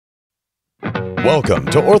Welcome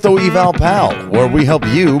to Ortho Eval Pal, where we help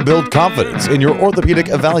you build confidence in your orthopedic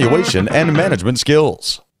evaluation and management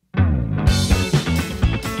skills. Hey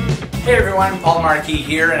everyone, Paul Markey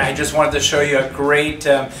here, and I just wanted to show you a great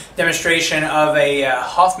demonstration of a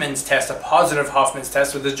Hoffman's test, a positive Hoffman's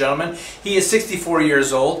test with this gentleman. He is 64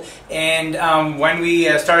 years old, and when we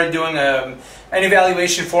started doing an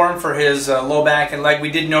evaluation for him for his low back and leg, we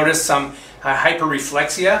did notice some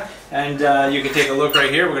hyperreflexia, and you can take a look right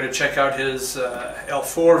here. We're going to check out his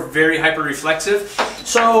L4, very hyperreflexive.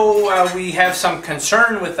 So we have some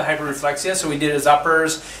concern with the hyperreflexia, so we did his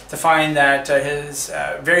uppers to find that his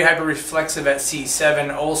very hyperreflexive at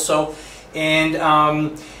C7 also.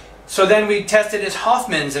 And so then we tested his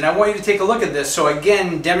Hoffman's, and I want you to take a look at this. So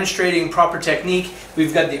again, demonstrating proper technique,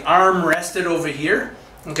 we've got the arm rested over here,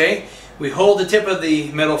 okay? We hold the tip of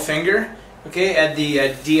the middle finger, okay, at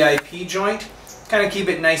the DIP joint, kind of keep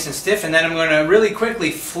it nice and stiff, and then I'm going to really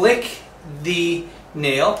quickly flick the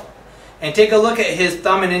nail and take a look at his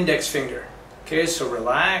thumb and index finger. Okay, so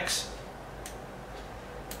relax.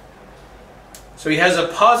 So he has a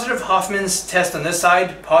positive Hoffman's test on this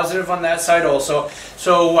side, positive on that side also.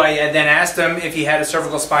 So I then asked him if he had a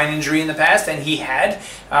cervical spine injury in the past, and he had.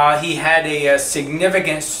 He had a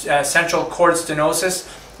significant central cord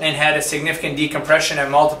stenosis and had a significant decompression at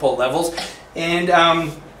multiple levels, and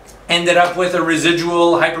ended up with a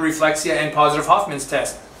residual hyperreflexia and positive Hoffman's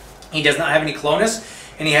test. He does not have any clonus,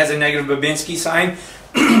 and he has a negative Babinski sign.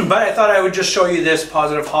 But I thought I would just show you this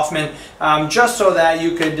positive Hoffman just so that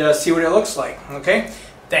you could see what it looks like. Okay?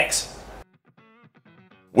 Thanks.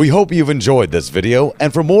 We hope you've enjoyed this video,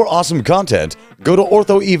 and for more awesome content, go to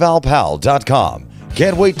orthoevalpal.com.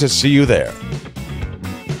 Can't wait to see you there.